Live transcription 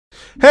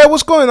Hey,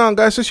 what's going on,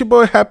 guys? It's your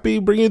boy Happy,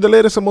 bringing you the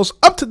latest and most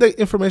up-to-date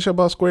information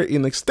about Square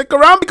Enix. Stick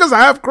around because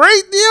I have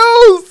great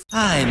news!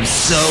 I'm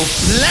so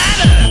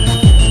flattered!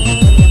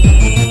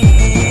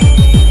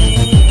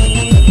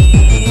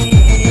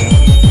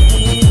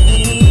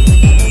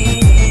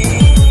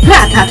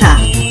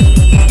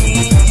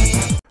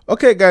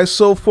 Okay, guys,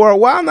 so for a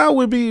while now,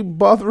 we'll be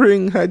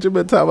bothering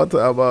Hajime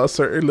Tabata about a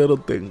certain little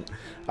thing.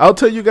 I'll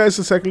tell you guys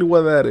exactly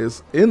what that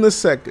is in a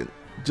second.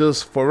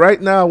 Just for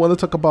right now, I want to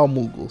talk about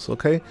Moogles,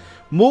 okay?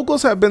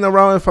 Moogles have been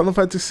around in Final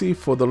Fantasy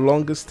for the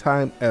longest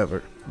time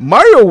ever.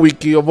 Mario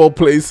Wiki, of all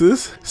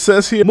places,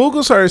 says here,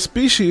 Moogles are a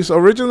species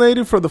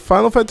originating from the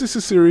Final Fantasy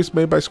series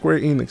made by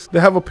Square Enix. They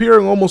have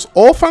appeared in almost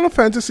all Final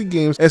Fantasy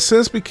games and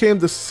since became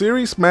the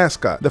series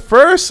mascot. The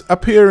first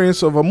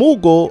appearance of a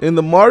Moogle in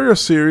the Mario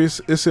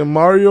series is in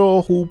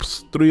Mario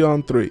Hoops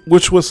 3-on-3,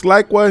 which was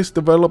likewise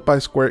developed by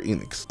Square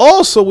Enix.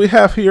 Also, we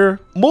have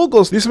here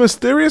Moogles. These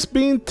mysterious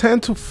beings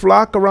tend to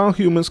flock around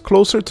humans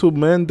closer to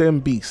men than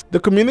beasts. They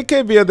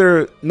communicate via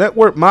their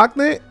network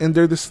magnet and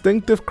their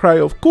distinctive cry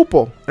of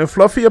Kupo and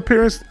fluffy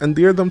appearance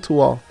endear them to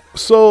all.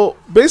 So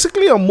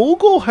basically, a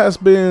Moogle has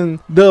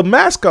been the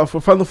mascot for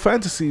Final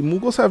Fantasy.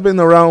 Moogles have been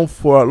around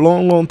for a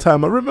long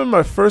time. I remember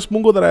my first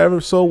Moogle that I ever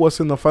saw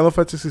was in the Final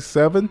Fantasy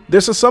VII.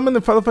 There's a summon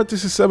in Final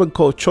Fantasy VII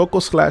called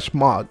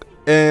Choco/Mog.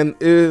 And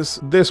is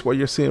this what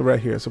you're seeing right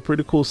here? It's a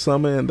pretty cool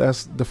summon, and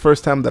that's the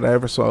first time that I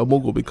ever saw a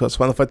Moogle because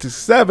Final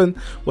Fantasy VII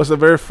was the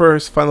very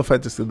first Final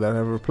Fantasy that I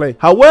ever played.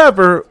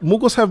 However,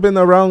 Moogles have been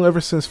around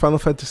ever since Final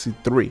Fantasy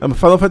III. I mean,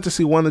 Final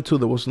Fantasy 1 and 2,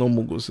 there was no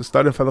Moogles. It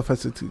started in Final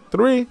Fantasy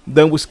 3,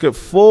 then we skipped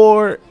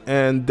 4,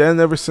 and then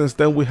ever since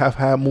then we have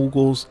had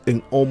Moogles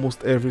in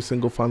almost every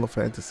single Final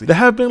Fantasy. They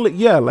have been,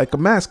 like a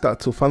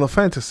mascot to Final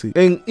Fantasy.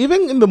 And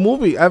even in the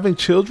movie, Advent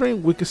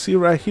Children, we can see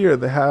right here,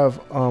 they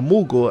have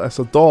Moogle as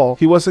a doll.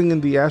 He wasn't in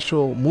the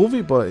actual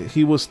movie, but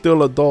he was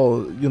still a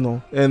doll, you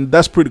know, and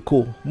that's pretty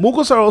cool.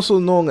 Moogles are also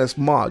known as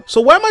Mog. So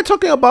why am I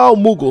talking about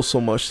Moogles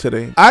so much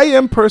today? I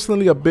am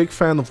personally a big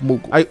fan of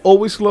Moogles. I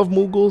always love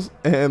Moogles,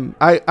 and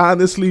I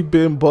honestly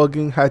been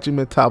bugging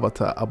Hajime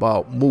Tabata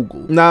about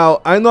Moogles. Now,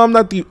 I know I'm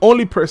not the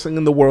only person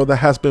in the world that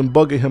has been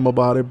bugging him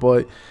about it,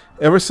 but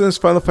ever since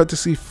Final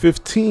Fantasy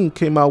 15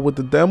 came out with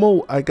the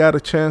demo, I got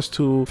a chance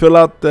to fill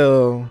out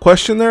the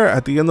questionnaire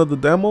at the end of the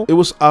demo. It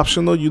was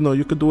optional, you know,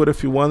 you could do it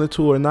if you wanted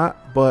to or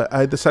not, but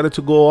I decided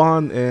to go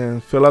on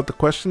and fill out the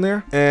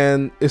questionnaire,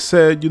 and it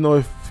said, you know,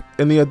 if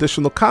any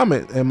additional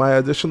comment, and my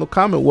additional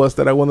comment was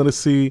that I wanted to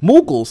see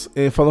Moogles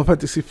in Final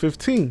Fantasy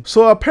 15.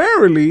 So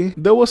apparently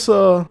there was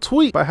a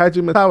tweet by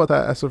Hajime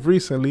Tabata as of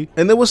recently,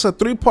 and it was a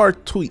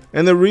 3-part tweet,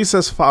 and it reads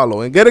as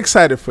follows, and get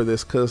excited for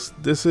this because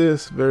this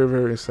is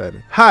very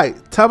exciting. Hi,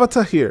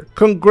 Tabata here.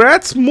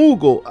 Congrats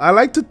Moogle. I'd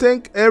like to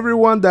thank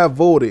everyone that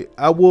voted.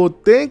 I will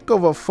think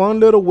of a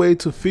fun little way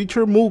to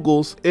feature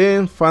Moogles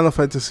in Final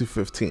Fantasy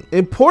 15.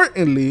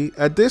 Importantly,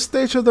 at this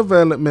stage of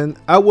development,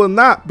 I will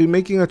not be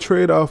making a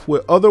trade-off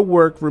with other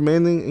work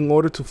remaining in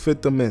order to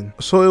fit them in,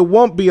 so it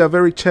won't be a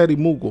very chatty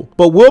Moogle,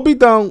 but we'll be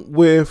done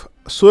with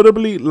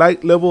suitably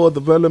light level of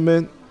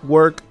development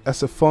work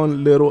as a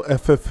fun little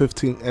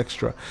FF15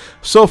 extra.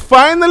 So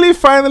finally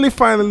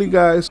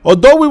guys,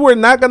 although we were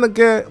not gonna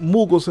get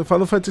Moogles in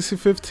Final Fantasy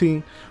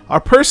 15,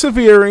 our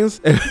perseverance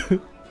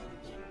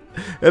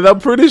and I'm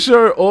pretty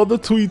sure all the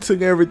tweets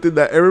and everything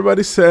that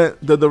everybody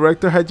sent, the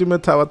director Hajime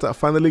Tabata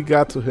finally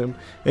got to him,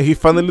 and he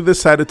finally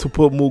decided to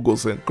put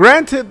Moogles in.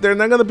 Granted, they're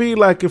not gonna be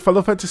like in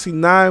Final Fantasy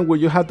IX where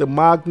you had the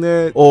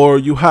magnet, or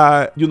you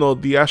had, you know,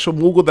 the actual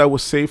Moogle that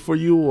was safe for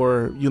you,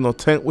 or, you know,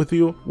 tent with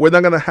you. We're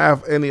not gonna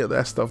have any of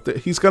that stuff.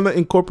 He's gonna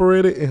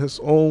incorporate it in his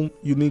own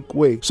unique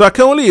way. So I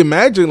can only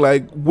imagine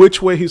like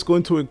which way he's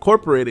going to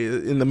incorporate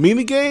it, in the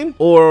mini game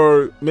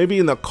or maybe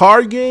in a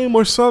card game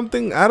or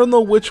something. I don't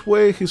know which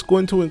way he's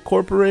going to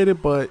incorporate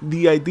it, but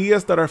the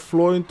ideas that are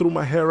flowing through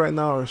my head right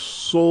now are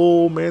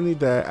so many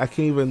that I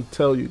can't even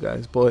tell you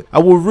guys. But I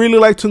would really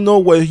like to know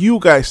what you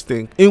guys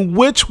think. In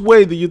which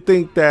way do you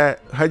think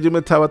that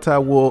Hajime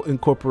Tabata will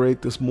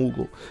incorporate this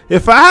Moogle?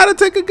 If I had to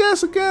take a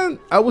guess again,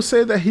 I would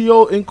say that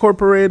he'll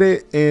incorporate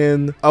it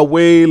in a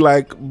way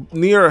like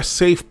near a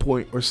safe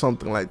point or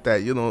something like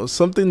that, you know,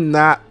 something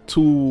not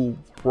too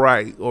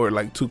bright or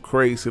like too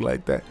crazy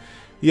like that.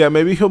 Yeah,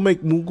 maybe he'll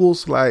make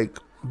Moogles like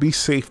be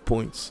safe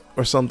points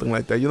or something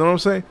like that, you know what I'm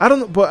saying? I don't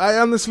know, but I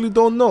honestly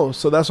don't know,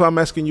 so that's why I'm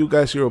asking you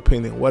guys your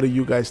opinion. What do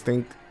you guys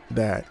think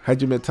that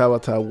Hajime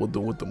Tabata will do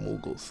with the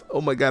Moogles? Oh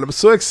my god, I'm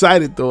so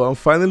excited though. I'm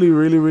finally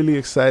really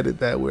excited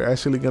that we're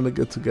actually gonna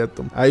get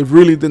them. I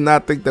really did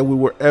not think that we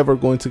were ever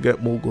going to get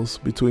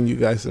Moogles between you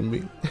guys and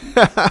me.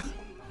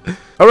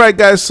 Alright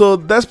guys, so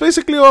that's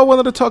basically all I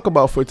wanted to talk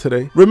about for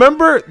today.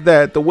 Remember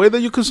that the way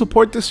that you can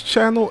support this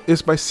channel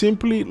is by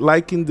simply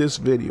liking this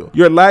video.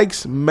 Your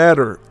likes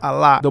matter a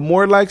lot. The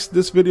more likes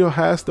this video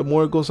has, the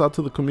more it goes out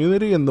to the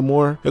community, and the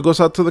more it goes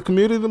out to the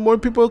community, the more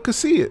people can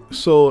see it.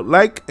 So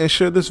like and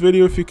share this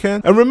video if you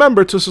can. And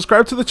remember to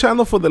subscribe to the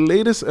channel for the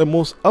latest and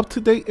most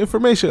up-to-date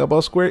information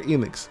about Square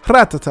Enix.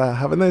 Ratata,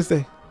 have a nice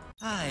day.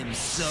 I'm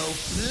so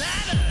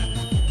flattered!